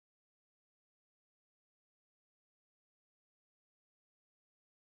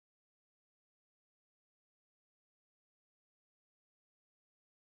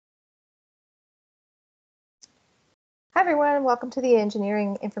Hi everyone, welcome to the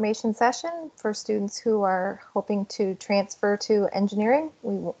engineering information session for students who are hoping to transfer to engineering.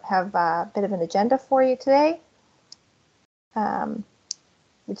 We have a bit of an agenda for you today.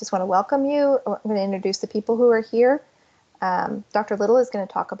 We just want to welcome you. I'm going to introduce the people who are here. Dr. Little is going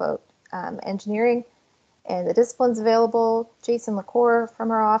to talk about engineering and the disciplines available. Jason LaCour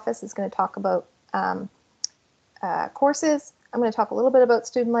from our office is going to talk about courses. I'm going to talk a little bit about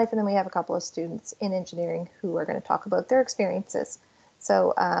student life, and then we have a couple of students in engineering who are going to talk about their experiences.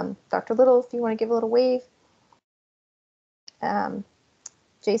 So Dr. Little, if you want to give a little wave.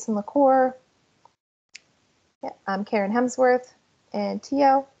 Jason LaCour, yeah, I'm Karen Hemsworth, and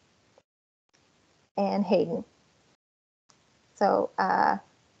Tio, and Hayden. So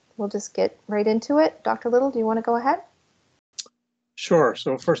we'll just get right into it. Dr. Little, do you want to go ahead? Sure.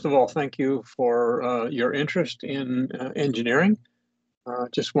 So first of all, thank you for your interest in engineering.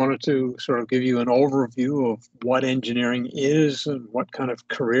 Just wanted to sort of give you an overview of what engineering is and what kind of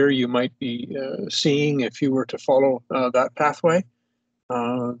career you might be seeing if you were to follow that pathway.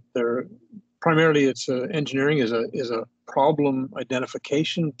 Primarily, it's engineering is a problem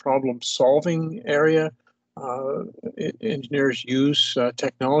identification, problem solving area. Engineers use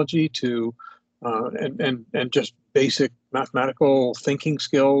technology to and just basic mathematical thinking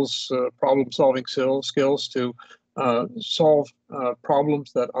skills, problem solving skills to solve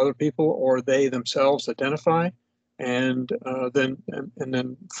problems that other people or they themselves identify, and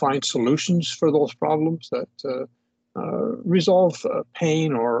then find solutions for those problems that resolve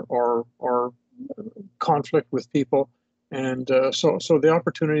pain or conflict with people. And so the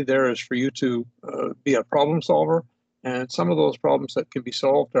opportunity there is for you to be a problem solver. And some of those problems that can be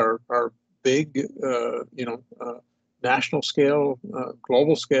solved are big, national scale,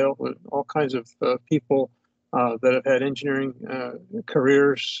 global scale, with all kinds of people that have had engineering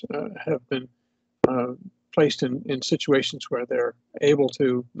careers have been placed in situations where they're able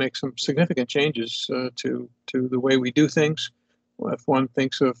to make some significant changes to the way we do things. If one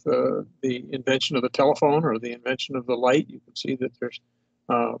thinks of the invention of the telephone or the invention of the light, you can see that there's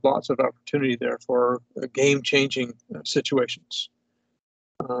lots of opportunity there for game-changing situations.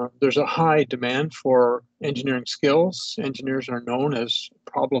 There's a high demand for engineering skills. Engineers are known as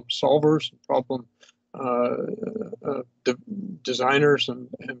problem solvers, problem designers, and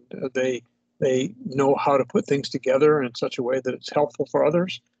they know how to put things together in such a way that it's helpful for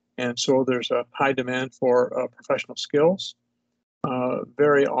others. And so there's a high demand for professional skills.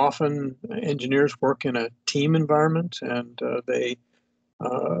 Very often, engineers work in a team environment, and they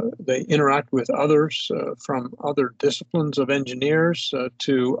interact with others from other disciplines of engineers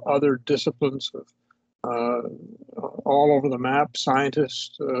to other disciplines of all over the map: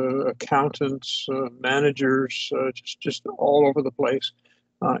 scientists, accountants, managers, just all over the place.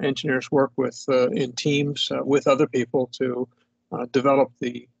 Engineers work with in teams with other people to develop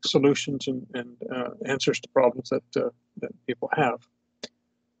the solutions and answers to problems that people have.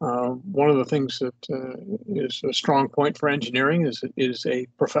 One of the things that is a strong point for engineering is a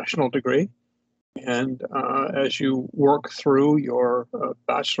professional degree. And as you work through your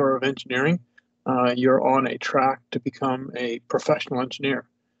Bachelor of Engineering, you're on a track to become a professional engineer.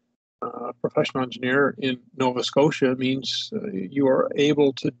 Professional engineer in Nova Scotia means you are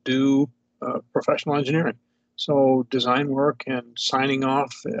able to do professional engineering. So design work and signing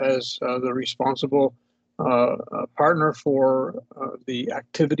off as the responsible partner for the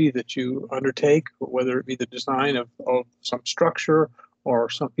activity that you undertake, whether it be the design of some structure or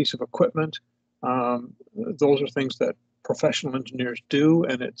some piece of equipment. Those are things that professional engineers do,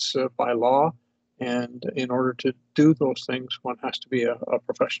 and it's by law. And in order to do those things, one has to be a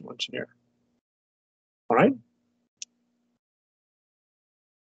professional engineer. All right.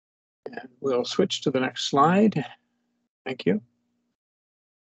 And we'll switch to the next slide. Thank you.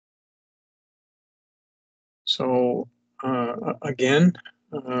 So again,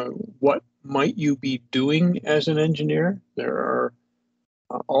 what might you be doing as an engineer? There are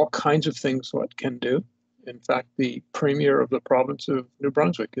all kinds of things one can do. In fact, the premier of the province of New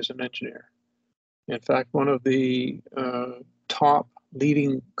Brunswick is an engineer. In fact, one of the top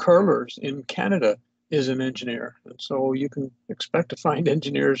leading curlers in Canada is an engineer. And so you can expect to find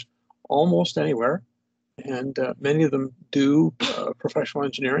engineers almost anywhere. And many of them do professional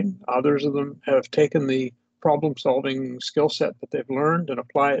engineering. Others of them have taken the problem-solving skill set that they've learned and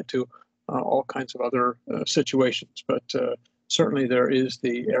apply it to all kinds of other situations. But certainly there is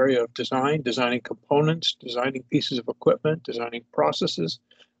the area of designing components, designing pieces of equipment, designing processes,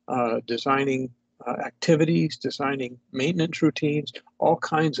 designing activities, designing maintenance routines, all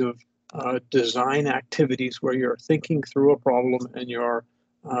kinds of design activities where you're thinking through a problem and you're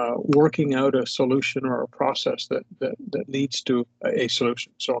working out a solution or a process that leads to a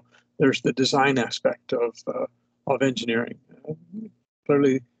solution. So there's the design aspect of engineering.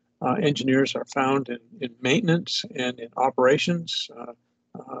 Clearly, engineers are found in maintenance and in operations,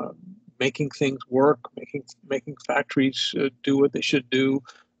 making things work, making factories do what they should do,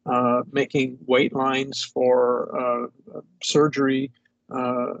 making weight lines for surgery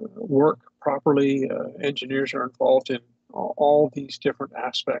work properly. Engineers are involved in all these different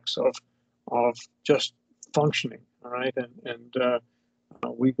aspects of just functioning. All right, and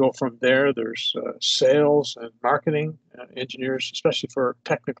we go from there. There's sales and marketing. Engineers, especially for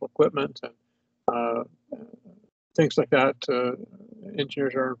technical equipment and uh, things like that,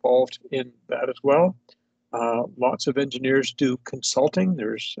 engineers are involved in that as well. Lots of engineers do consulting.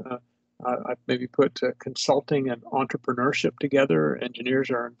 There's I've maybe put consulting and entrepreneurship together. Engineers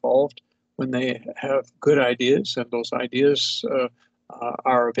are involved when they have good ideas, and those ideas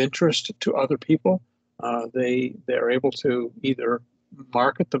are of interest to other people. They're able to either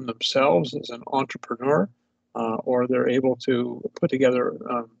market them themselves as an entrepreneur, or they're able to put together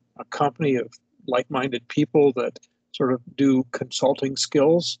a company of like-minded people that sort of do consulting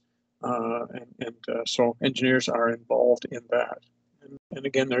skills, so engineers are involved in that. And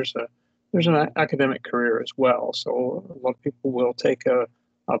again, there's an academic career as well. So a lot of people will take a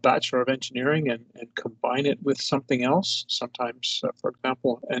Bachelor of Engineering and combine it with something else. Sometimes, for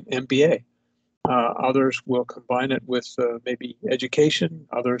example, an MBA. Others will combine it with maybe education.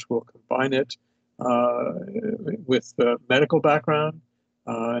 Others will combine it with medical background.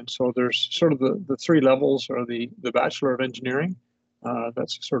 And so there's sort of the three levels, or the Bachelor of Engineering.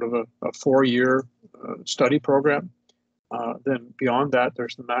 That's sort of a 4-year study program. Then beyond that,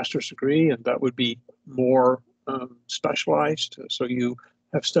 there's the master's degree, and that would be more specialized. So you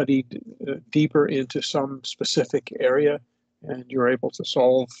have studied deeper into some specific area, and you're able to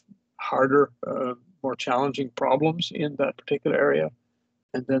solve harder, more challenging problems in that particular area.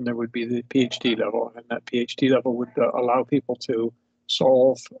 And then there would be the PhD level, and that PhD level would allow people to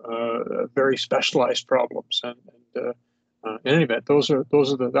solve very specialized problems. And in any event,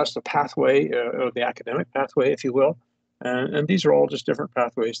 that's the pathway, or the academic pathway, if you will. And these are all just different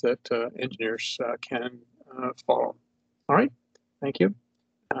pathways that engineers can follow. All right, thank you.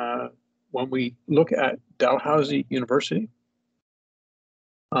 When we look at Dalhousie University,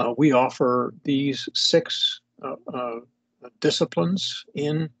 we offer these 6 disciplines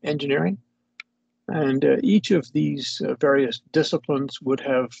in engineering. And each of these various disciplines would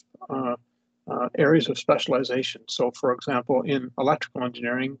have areas of specialization. So, for example, in electrical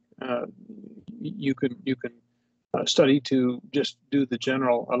engineering, you can study to just do the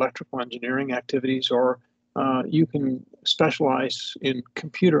general electrical engineering activities, or you can specialize in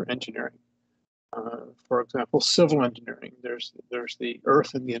computer engineering. For example, civil engineering. There's the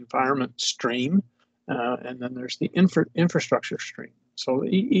earth and the environment stream, and then there's the infrastructure stream. So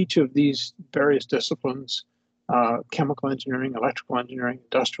each of these various disciplines, chemical engineering, electrical engineering,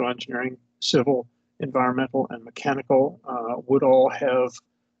 industrial engineering, civil, environmental, and mechanical, would all have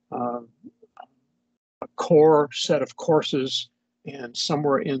a core set of courses, and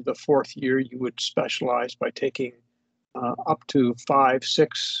somewhere in the 4th year, you would specialize by taking up to 5,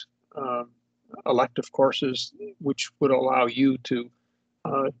 6 elective courses, which would allow you to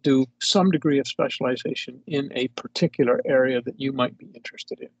do some degree of specialization in a particular area that you might be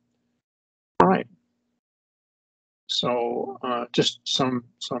interested in. All right. So just some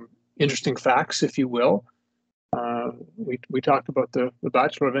interesting facts, if you will. We talked about the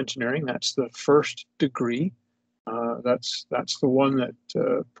Bachelor of Engineering. That's the first degree. That's the one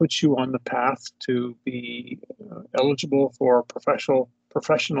that puts you on the path to be eligible for professional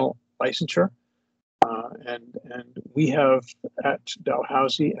licensure. And we have at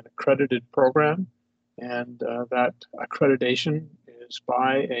Dalhousie an accredited program, and that accreditation is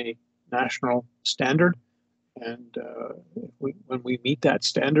by a national standard. And when we meet that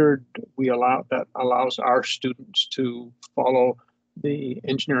standard, that allows our students to follow the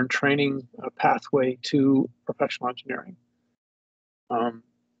engineering training pathway to professional engineering.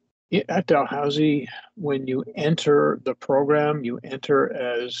 At Dalhousie, when you enter the program, you enter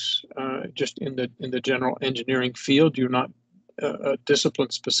as just in the general engineering field. You're not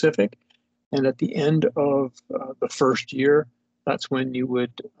discipline specific. And at the end of the first year, that's when you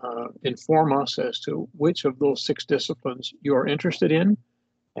would inform us as to which of those 6 disciplines you're interested in,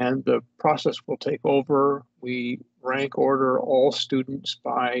 and the process will take over. We rank order all students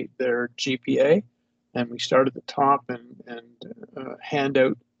by their GPA, and we start at the top and hand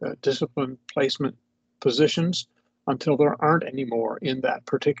out discipline placement positions until there aren't any more in that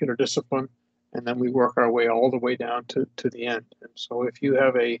particular discipline, and then we work our way all the way down to the end. And so if you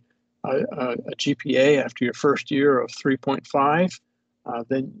have a GPA after your first year of 3.5,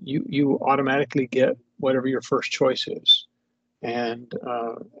 then you automatically get whatever your first choice is. And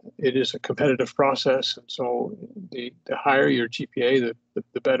it is a competitive process. And so the higher your GPA,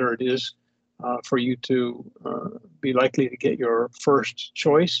 the better it is for you to be likely to get your first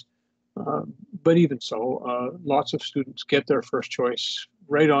choice. But even so, lots of students get their first choice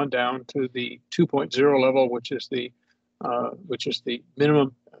right on down to the 2.0 level, which is the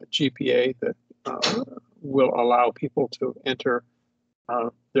minimum GPA that will allow people to enter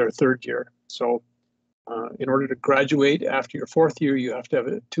their third year. So in order to graduate after your fourth year, you have to have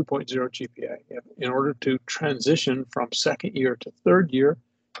a 2.0 GPA. In order to transition from second year to third year,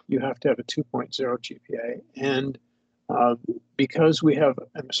 you have to have a 2.0 GPA. And because we have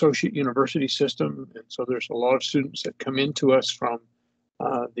an associate university system, and so there's a lot of students that come into us from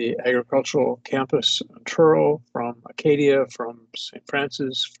the agricultural campus in Truro, from Acadia, from St.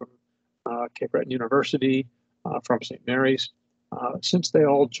 Francis, from Cape Breton University, from St. Mary's. Since they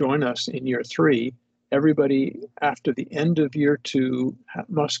all join us in year three, everybody after the end of year two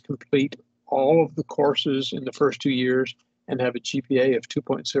must complete all of the courses in the first 2 years and have a GPA of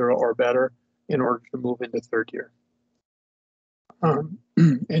 2.0 or better in order to move into third year.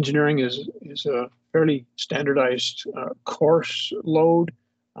 Engineering is a fairly standardized course load.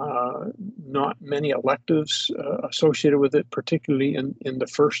 Not many electives associated with it, particularly in the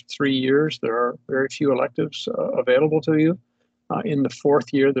first 3 years. There are very few electives available to you. In the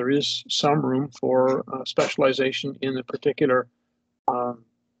fourth year, there is some room for specialization in the particular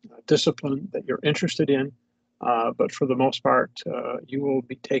discipline that you're interested in. But for the most part, you will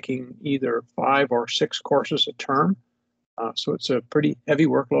be taking either 5 or 6 courses a term. So it's a pretty heavy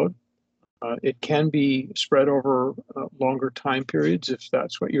workload. It can be spread over longer time periods if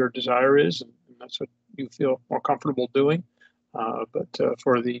that's what your desire is, and that's what you feel more comfortable doing. But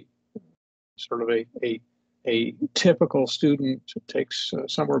for the sort of a typical student, it takes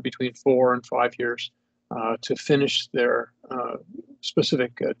somewhere between 4 and 5 years to finish their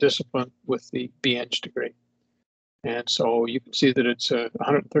specific discipline with the BEng degree. And so you can see that it's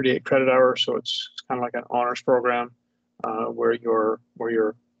 138 credit hours, so it's kind of like an honors program where your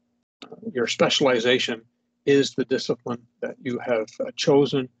specialization is the discipline that you have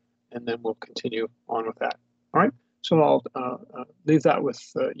chosen, and then we'll continue on with that. All right, so I'll leave that with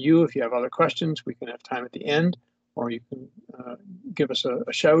you. If you have other questions, we can have time at the end, or you can give us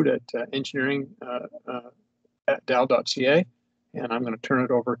a shout at engineering@dal.ca, and I'm going to turn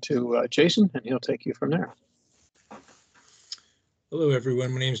it over to Jason, and he'll take you from there. Hello,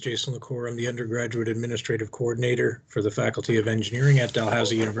 everyone. My name is Jason LaCour. I'm the Undergraduate Administrative Coordinator for the Faculty of Engineering at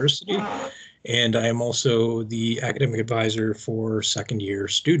Dalhousie University, and I am also the Academic Advisor for second-year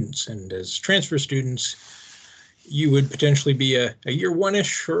students. And as transfer students, you would potentially be a year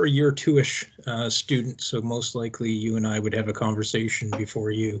one-ish or a year two-ish student, so most likely you and I would have a conversation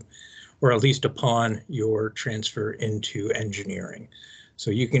before you, or at least upon your transfer into engineering. So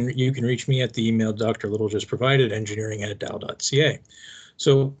you can reach me at the email Dr. Little just provided, engineering@dal.ca.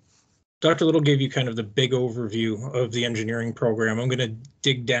 So Dr. Little gave you kind of the big overview of the engineering program. I'm going to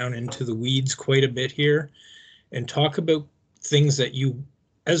dig down into the weeds quite a bit here and talk about things that you,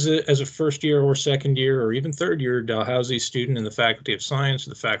 as a first year or second year or even third year Dalhousie student in the Faculty of Science or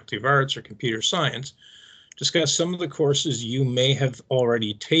the Faculty of Arts or Computer Science, discuss some of the courses you may have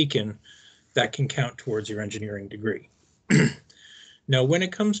already taken that can count towards your engineering degree. Now, when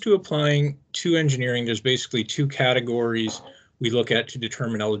it comes to applying to engineering, there's basically 2 categories we look at to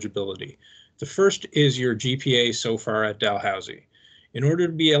determine eligibility. The first is your GPA so far at Dalhousie. In order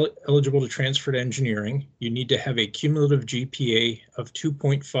to be eligible to transfer to engineering, you need to have a cumulative GPA of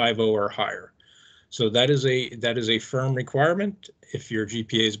 2.50 or higher. So that is a firm requirement. If your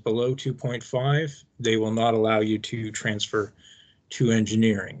GPA is below 2.5, they will not allow you to transfer to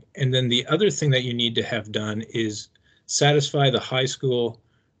engineering. And then the other thing that you need to have done is satisfy the high school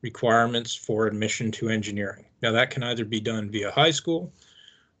requirements for admission to engineering. Now that can either be done via high school,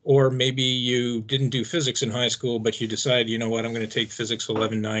 or maybe you didn't do physics in high school, but you decide, you know what, I'm going to take physics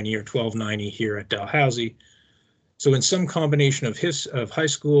 1190 or 1290 here at Dalhousie. So in some combination of high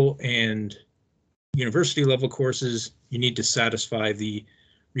school and university level courses, you need to satisfy the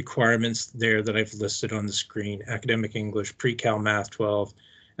requirements there that I've listed on the screen: academic English, pre-cal math 12,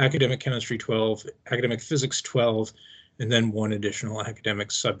 academic chemistry 12, academic physics 12, and then 1 additional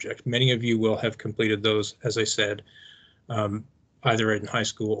academic subject. Many of you will have completed those, as I said, either in high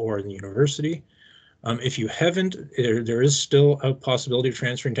school or in the university. If you haven't, there is still a possibility of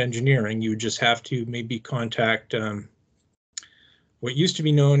transferring to engineering. You just have to maybe contact what used to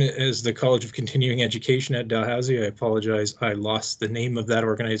be known as the College of Continuing Education at Dalhousie. I apologize, I lost the name of that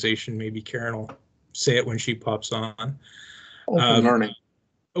organization. Maybe Karen will say it when she pops on. Open learning.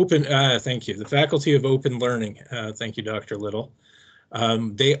 Thank you. The Faculty of Open Learning. Thank you, Dr. Little.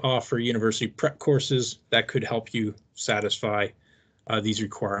 They offer university prep courses that could help you satisfy these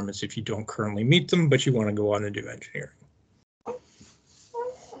requirements if you don't currently meet them, but you want to go on and do engineering.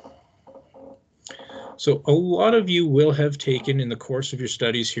 So a lot of you will have taken in the course of your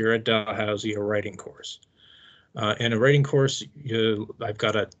studies here at Dalhousie a writing course. And a writing course, I've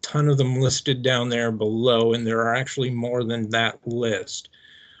got a ton of them listed down there below, and there are actually more than that list.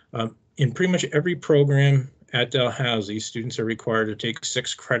 In pretty much every program at Dalhousie, students are required to take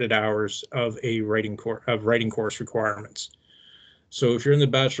 6 credit hours of a writing course requirements. So if you're in the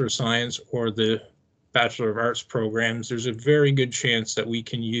Bachelor of Science or the Bachelor of Arts programs, there's a very good chance that we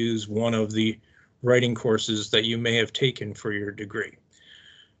can use one of the writing courses that you may have taken for your degree.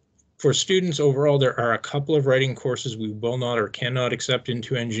 For students overall, there are a couple of writing courses we will not or cannot accept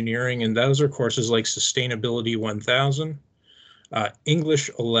into engineering, and those are courses like Sustainability 1000, English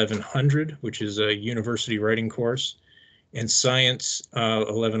 1100, which is a university writing course, and Science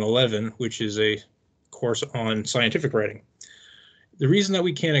 1111, which is a course on scientific writing. The reason that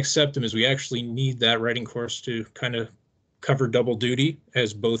we can't accept them is we actually need that writing course to kind of cover double duty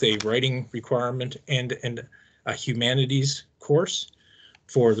as both a writing requirement and a humanities course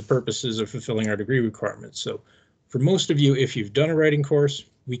for the purposes of fulfilling our degree requirements. So for most of you, if you've done a writing course,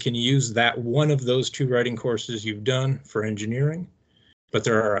 we can use that one of those 2 writing courses you've done for engineering, but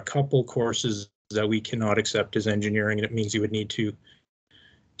there are a couple courses that we cannot accept as engineering, and it means you would need to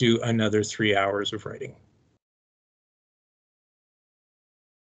do another 3 hours of writing.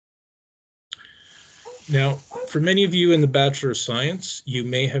 Now, for many of you in the Bachelor of Science, you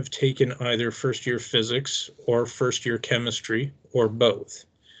may have taken either first-year physics or first-year chemistry or both.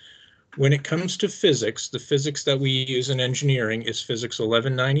 When it comes to physics, the physics that we use in engineering is Physics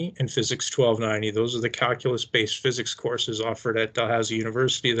 1190 and Physics 1290. Those are the calculus-based physics courses offered at Dalhousie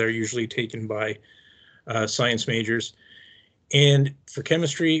University that are usually taken by science majors. And for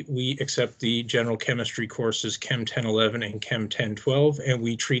chemistry, we accept the general chemistry courses Chem 1011 and Chem 1012, and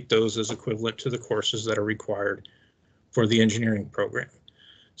we treat those as equivalent to the courses that are required for the engineering program.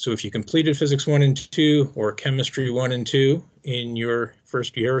 So if you completed Physics 1 and 2 or Chemistry 1 and 2 in your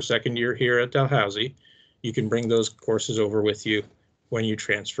first year or second year here at Dalhousie, you can bring those courses over with you when you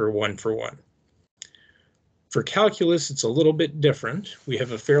transfer 1 for 1. For calculus, it's a little bit different. We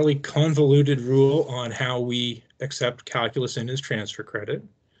have a fairly convoluted rule on how we accept calculus in as transfer credit.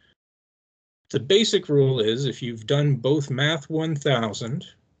 The basic rule is if you've done both Math 1000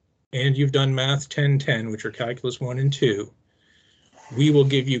 and you've done Math 1010, which are Calculus 1 and 2, we will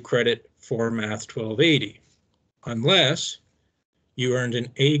give you credit for Math 1280, unless you earned an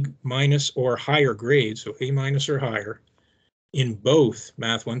A- or higher grade, so A- or higher, in both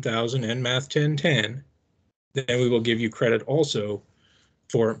Math 1000 and Math 1010, then we will give you credit also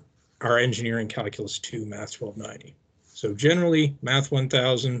for our Engineering Calculus 2 Math 1290. So generally, Math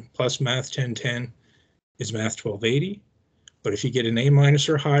 1000 plus Math 1010 is Math 1280. But if you get an A-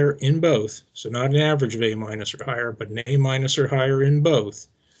 or higher in both, so not an average of A- or higher, but an A- or higher in both,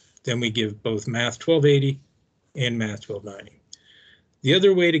 then we give both Math 1280 and Math 1290. The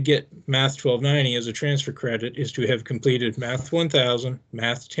other way to get Math 1290 as a transfer credit is to have completed Math 1000,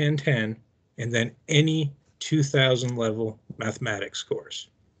 Math 1010, and then any 2000 level mathematics course.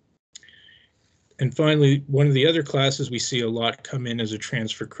 And finally, one of the other classes we see a lot come in as a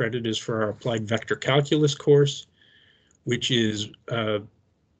transfer credit is for our Applied Vector Calculus course, which is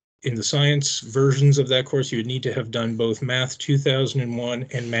in the science versions of that course, you would need to have done both Math 2001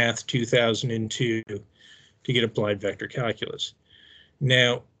 and Math 2002 to get Applied Vector Calculus.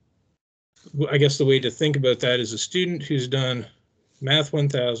 Now, I guess the way to think about that is a student who's done Math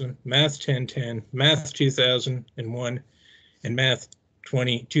 1000, Math 1010, Math 2001, and Math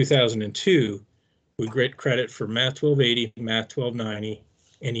 2002 would get credit for Math 1280, Math 1290,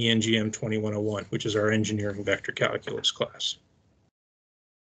 and ENGM 2101, which is our Engineering Vector Calculus class.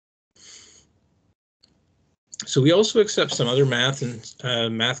 So we also accept some other math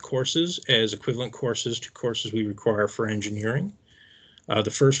and math courses as equivalent courses to courses we require for engineering. The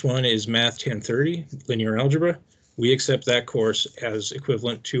first one is Math 1030, Linear Algebra. We accept that course as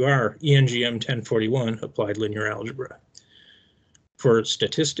equivalent to our ENGM 1041, Applied Linear Algebra. For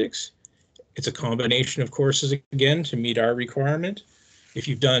statistics, it's a combination of courses again to meet our requirement. If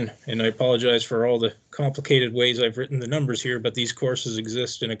you've done, and I apologize for all the complicated ways I've written the numbers here, but these courses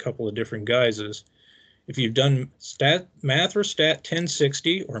exist in a couple of different guises. If you've done Math or Stat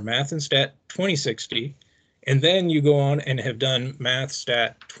 1060 or Math and Stat 2060, and then you go on and have done Math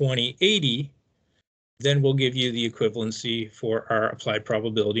Stat 2080, then we'll give you the equivalency for our applied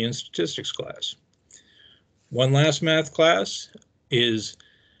probability and statistics class. One last math class is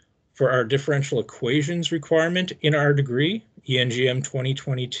for our differential equations requirement in our degree, ENGM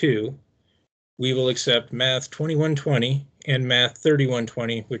 2022. We will accept Math 2120 and Math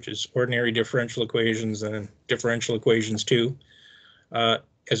 3120, which is ordinary differential equations and differential equations 2,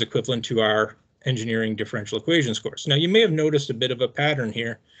 as equivalent to our engineering differential equations course. Now, you may have noticed a bit of a pattern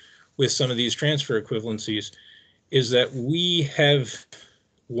here with some of these transfer equivalencies, is that we have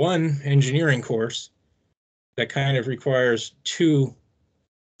one engineering course that kind of requires two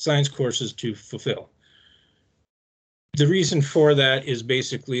science courses to fulfill. The reason for that is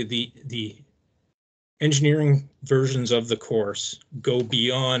basically the engineering versions of the course go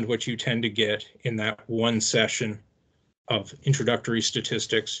beyond what you tend to get in that one session of introductory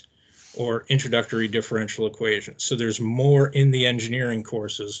statistics or introductory differential equations. So there's more in the engineering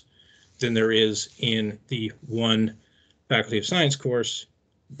courses than there is in the one Faculty of Science course,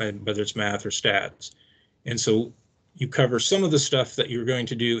 whether it's math or stats. And so you cover some of the stuff that you're going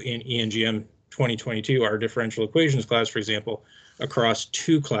to do in ENGM 2022, our differential equations class, for example, across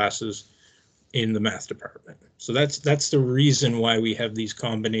two classes in the math department. So that's the reason why we have these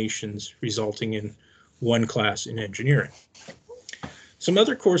combinations resulting in one class in engineering. Some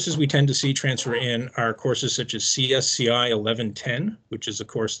other courses we tend to see transfer in are courses such as CSCI 1110, which is a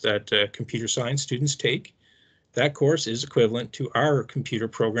course that computer science students take. That course is equivalent to our computer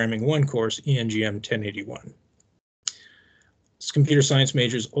programming 1 course, ENGM 1081. Computer science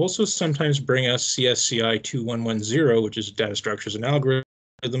majors also sometimes bring us CSCI 2110, which is data structures and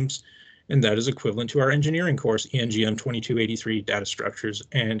algorithms, and that is equivalent to our engineering course, ENGM 2283, data structures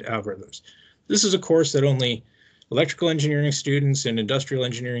and algorithms. This is a course that only electrical engineering students and industrial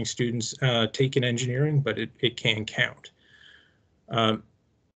engineering students take in engineering, but it can count.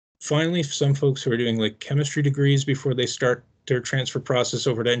 Finally, some folks who are doing like chemistry degrees before they start their transfer process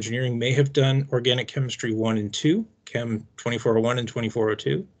over to engineering may have done organic chemistry 1 and 2, Chem 2401 and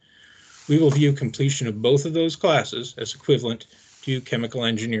 2402. We will view completion of both of those classes as equivalent to chemical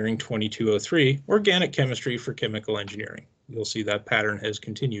engineering 2203, organic chemistry for chemical engineering. You'll see that pattern has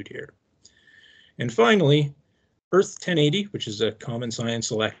continued here. And finally, Earth 1080, which is a common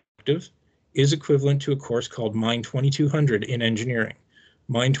science elective, is equivalent to a course called Mine 2200 in engineering.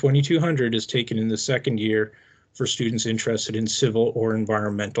 Mine 2200 is taken in the second year for students interested in civil or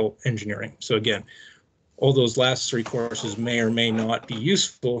environmental engineering. So again, all those last 3 courses may or may not be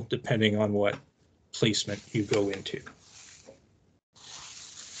useful depending on what placement you go into.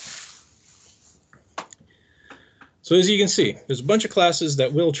 So as you can see, there's a bunch of classes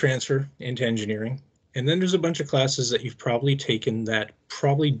that will transfer into engineering, and then there's a bunch of classes that you've probably taken that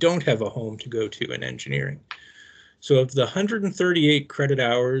probably don't have a home to go to in engineering. So of the 138 credit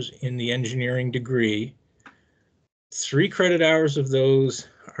hours in the engineering degree, 3 credit hours of those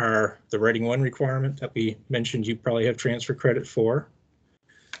are the Writing 1 requirement that we mentioned you probably have transfer credit for.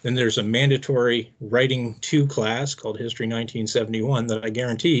 Then there's a mandatory Writing 2 class called History 1971 that I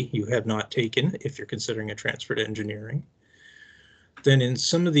guarantee you have not taken if you're considering a transfer to engineering. Then in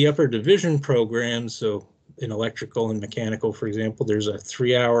some of the upper division programs, so in electrical and mechanical, for example, there's a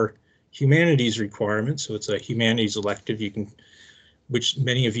 3-hour humanities requirement. So it's a humanities elective, which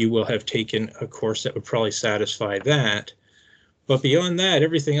many of you will have taken a course that would probably satisfy that. But beyond that,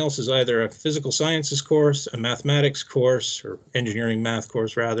 everything else is either a physical sciences course, a mathematics course, or engineering math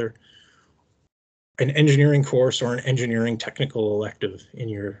course rather, an engineering course, or an engineering technical elective in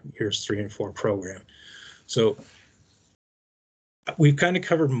your years 3 and 4 program. So we've kind of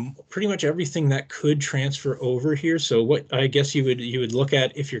covered pretty much everything that could transfer over here. So what I guess you would look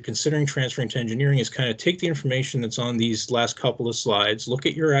at if you're considering transferring to engineering is kind of take the information that's on these last couple of slides, look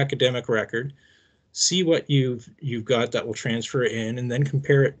at your academic record, see what you've got that will transfer in, and then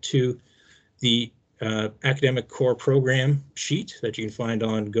compare it to the academic core program sheet that you can find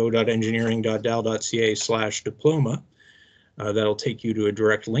on go.engineering.dal.ca/diploma. That'll take you to a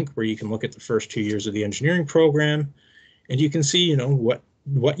direct link where you can look at the first 2 years of the engineering program, and you can see,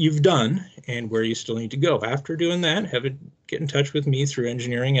 what you've done and where you still need to go. After doing that, get in touch with me through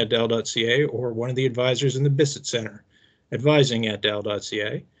engineering@dal.ca or one of the advisors in the Bissett Center,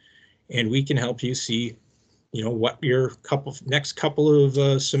 advising@dal.ca, and we can help you see, what your next couple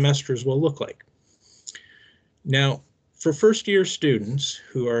of semesters will look like. Now, for first-year students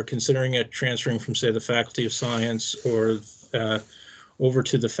who are considering transferring from, say, the Faculty of Science or over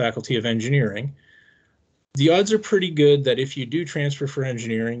to the Faculty of Engineering, the odds are pretty good that if you do transfer for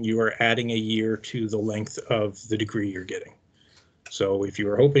engineering, you are adding a year to the length of the degree you're getting. So if you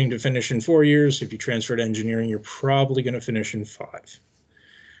were hoping to finish in 4 years, if you transfer to engineering, you're probably going to finish in 5.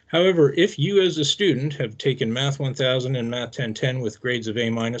 However, if you as a student have taken Math 1000 and Math 1010 with grades of A-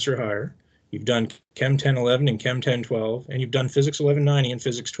 or higher, you've done Chem 1011 and Chem 1012, and you've done Physics 1190 and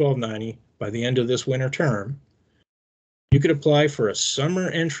Physics 1290 by the end of this winter term, you could apply for a summer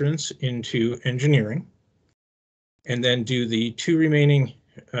entrance into engineering and then do the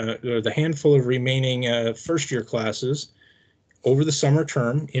or the handful of remaining first year classes over the summer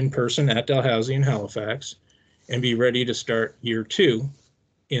term in person at Dalhousie in Halifax and be ready to start year 2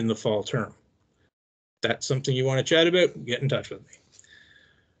 in the fall term. That's something you want to chat about, get in touch with me.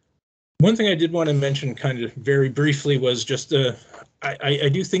 One thing I did want to mention kind of very briefly was just I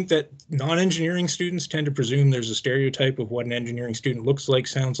do think that non-engineering students tend to presume there's a stereotype of what an engineering student looks like,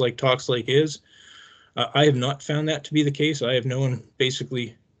 sounds like, talks like, is. I have not found that to be the case. I have known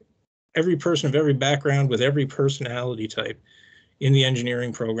basically every person of every background with every personality type in the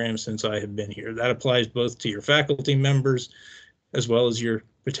engineering program since I have been here. That applies both to your faculty members as well as your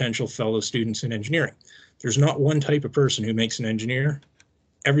potential fellow students in engineering. There's not one type of person who makes an engineer.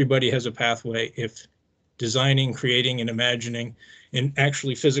 Everybody has a pathway if designing, creating, and imagining and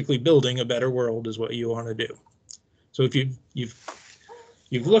actually physically building a better world is what you want to do. So if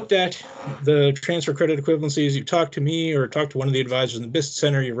you've looked at the transfer credit equivalencies, you've talked to me or talked to one of the advisors in the BIST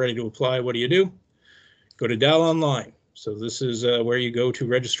Center, you're ready to apply, what do? Go to Dal Online. So this is where you go to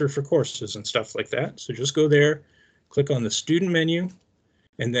register for courses and stuff like that. So just go there, click on the student menu,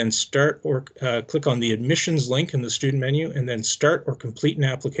 and then start or click on the admissions link in the student menu, and then start or complete an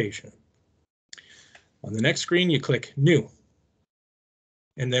application. On the next screen, you click New.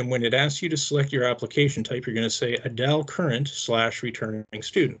 And then when it asks you to select your application type, you're going to say a Dal current / returning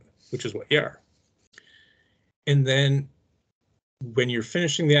student, which is what you are. And then when you're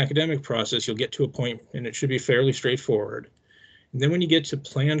finishing the academic process, you'll get to a point, and it should be fairly straightforward. And then when you get to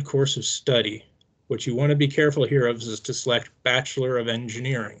planned course of study, what you want to be careful here of is to select Bachelor of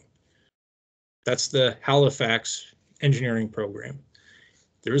Engineering. That's the Halifax engineering program.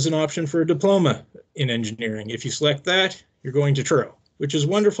 There is an option for a diploma in engineering. If you select that, you're going to Truro, which is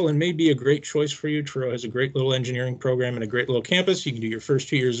wonderful and may be a great choice for you. Truro has a great little engineering program and a great little campus. You can do your first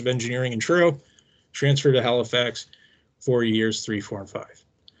 2 years of engineering in Truro, transfer to Halifax, 4 years, 3, 4, and 5.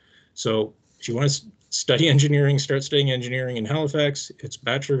 So if you want to study engineering, start studying engineering in Halifax, it's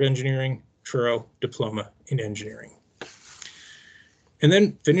Bachelor of Engineering, Truro, diploma in engineering. And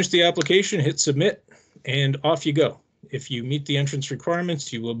then finish the application, hit submit, and off you go. If you meet the entrance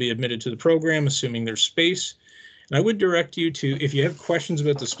requirements, you will be admitted to the program, assuming there's space. And I would direct you to, if you have questions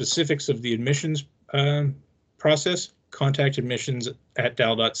about the specifics of the admissions process, contact admissions at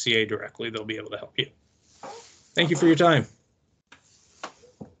dal.ca directly. They'll be able to help you. Thank you for your time.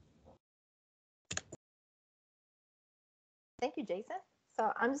 Thank you, Jason.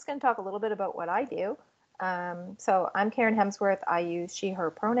 So I'm just going to talk a little bit about what I do. So I'm Karen Hemsworth. I use she,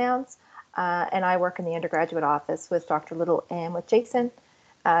 her pronouns, and I work in the undergraduate office with Dr. Little and with Jason.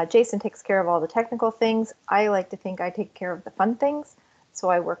 Jason takes care of all the technical things. I like to think I take care of the fun things. So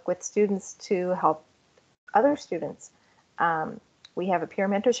I work with students to help other students. We have a peer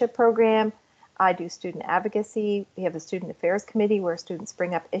mentorship program. I do student advocacy. We have a student affairs committee where students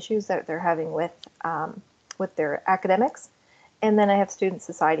bring up issues that they're having with their academics. And then I have Student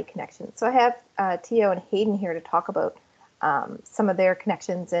Society Connections. So I have Tio and Hayden here to talk about some of their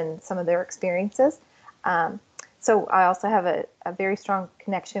connections and some of their experiences. So I also have a very strong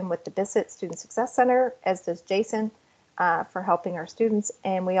connection with the Bissett Student Success Center, as does Jason, for helping our students.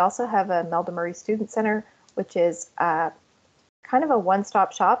 And we also have a Melda Murray Student Center, which is kind of a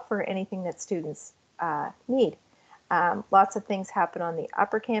one-stop shop for anything that students need. Lots of things happen on the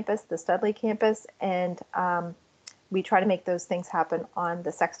upper campus, the Studley campus, and we try to make those things happen on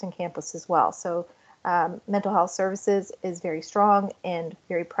the Sexton campus as well. So mental health services is very strong and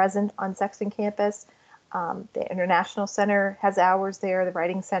very present on Sexton campus. The International Center has hours there, the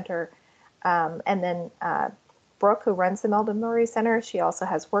Writing Center. And then Brooke, who runs the Melda Murray Center, she also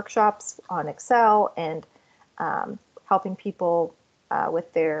has workshops on Excel and helping people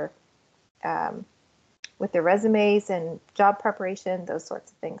with their resumes and job preparation, those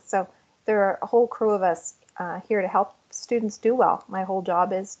sorts of things. So there are a whole crew of us here to help students do well. My whole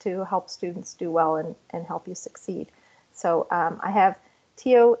job is to help students do well and help you succeed. So I have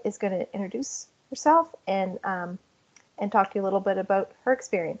Tio is going to introduce herself and talk to you a little bit about her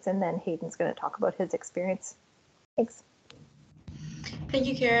experience, and then Hayden's going to talk about his experience. Thanks. Thank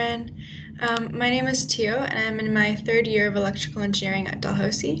you, Karen. My name is Tio, and I'm in my 3rd year of electrical engineering at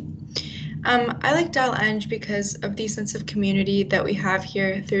Dalhousie. I like Dalhousie because of the sense of community that we have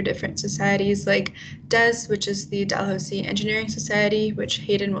here through different societies like DES, which is the Dalhousie Engineering Society, which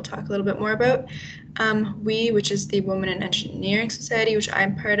Hayden will talk a little bit more about. WE, which is the Women in Engineering Society, which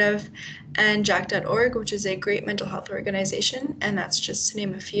I'm part of, and Jack.org, which is a great mental health organization, and that's just to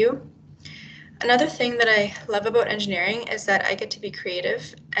name a few. Another thing that I love about engineering is that I get to be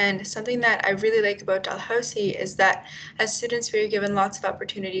creative, and something that I really like about Dalhousie is that as students we are given lots of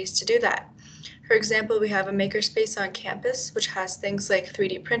opportunities to do that. For example, we have a makerspace on campus which has things like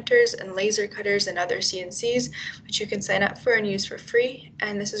 3D printers and laser cutters and other CNCs which you can sign up for and use for free,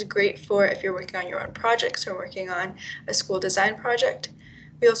 and this is great for if you're working on your own projects or working on a school design project.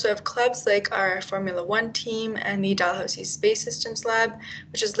 We also have clubs like our Formula One team and the Dalhousie Space Systems Lab,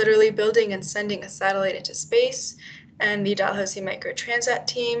 which is literally building and sending a satellite into space, and the Dalhousie Microtransat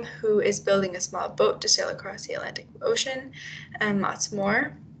team, who is building a small boat to sail across the Atlantic Ocean, and lots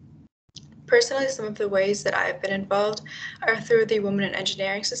more. Personally, some of the ways that I've been involved are through the Women in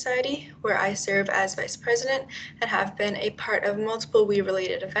Engineering Society, where I serve as vice president and have been a part of multiple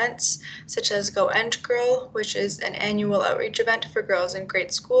WE-related events, such as Go Eng Girl, which is an annual outreach event for girls in grade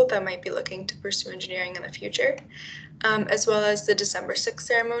school that might be looking to pursue engineering in the future, as well as the December 6th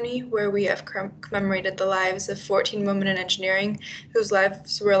ceremony, where we have commemorated the lives of 14 women in engineering whose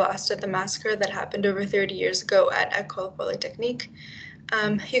lives were lost at the massacre that happened over 30 years ago at École Polytechnique.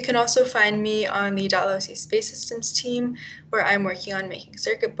 You can also find me on the Dalhousie Space Systems team, where I'm working on making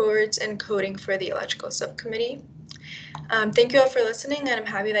circuit boards and coding for the electrical subcommittee. Thank you all for listening, and I'm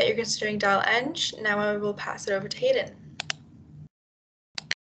happy that you're considering Dal-Eng. Now I will pass it over to Hayden.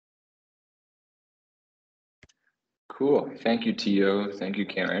 Cool. Thank you, Tio. Thank you,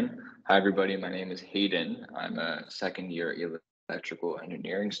 Karen. Hi, everybody. My name is Hayden. I'm a second-year electrical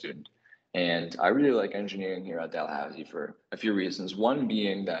engineering student. And I really like engineering here at Dalhousie for a few reasons. One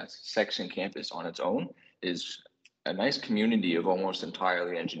being that section campus on its own is a nice community of almost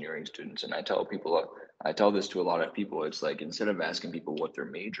entirely engineering students. And I tell this to a lot of people. It's like, instead of asking people what their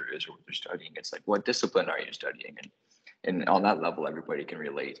major is or what they're studying, it's like, what discipline are you studying? And on that level, everybody can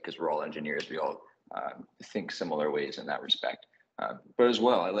relate because we're all engineers. We all think similar ways in that respect. But as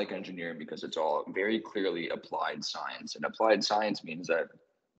well, I like engineering because it's all very clearly applied science. And applied science means that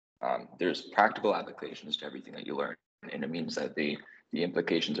there's practical applications to everything that you learn, and it means that the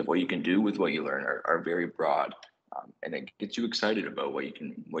implications of what you can do with what you learn are very broad, and it gets you excited about what you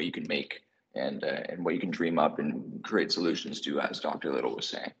can make and what you can dream up and create solutions to, as Dr. Little was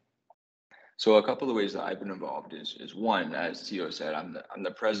saying. So a couple of ways that I've been involved is one, as Tio said, I'm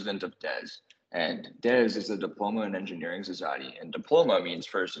the president of DES, and DES is the Diploma in Engineering Society, and diploma means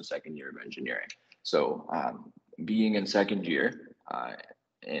first and second year of engineering. So being in second year.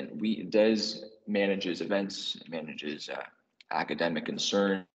 And DES manages events, manages academic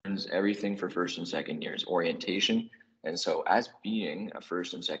concerns, everything for first and second years, orientation. And so as being a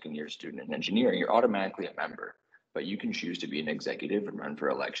first and second year student in engineering, you're automatically a member, but you can choose to be an executive and run for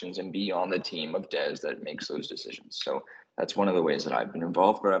elections and be on the team of DES that makes those decisions. So that's one of the ways that I've been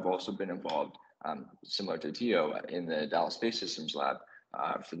involved, but I've also been involved, similar to Tio, in the Dallas Space Systems Lab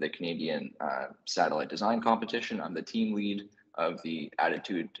for the Canadian Satellite Design Competition. I'm the team lead of the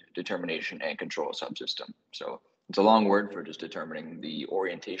attitude, determination, and control subsystem. So it's a long word for just determining the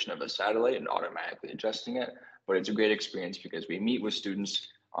orientation of a satellite and automatically adjusting it. But it's a great experience because we meet with students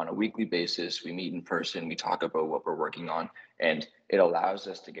on a weekly basis. We meet in person, we talk about what we're working on, and it allows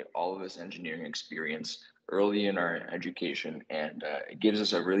us to get all of this engineering experience early in our education, and it gives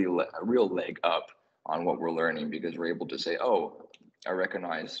us a real leg up on what we're learning, because we're able to say, oh, I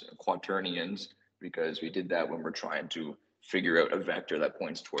recognize quaternions because we did that when we're trying to figure out a vector that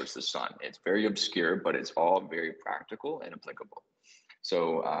points towards the sun. It's very obscure, but it's all very practical and applicable.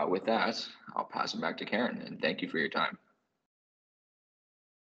 So with that, I'll pass it back to Karen, and thank you for your time.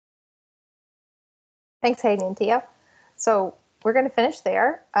 Thanks, Hayden and Tia. So we're going to finish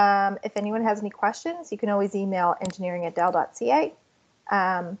there. If anyone has any questions, you can always email engineering@dal.ca.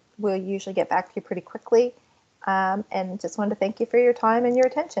 We'll usually get back to you pretty quickly. And just wanted to thank you for your time and your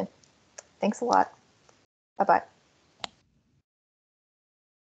attention. Thanks a lot. Bye-bye.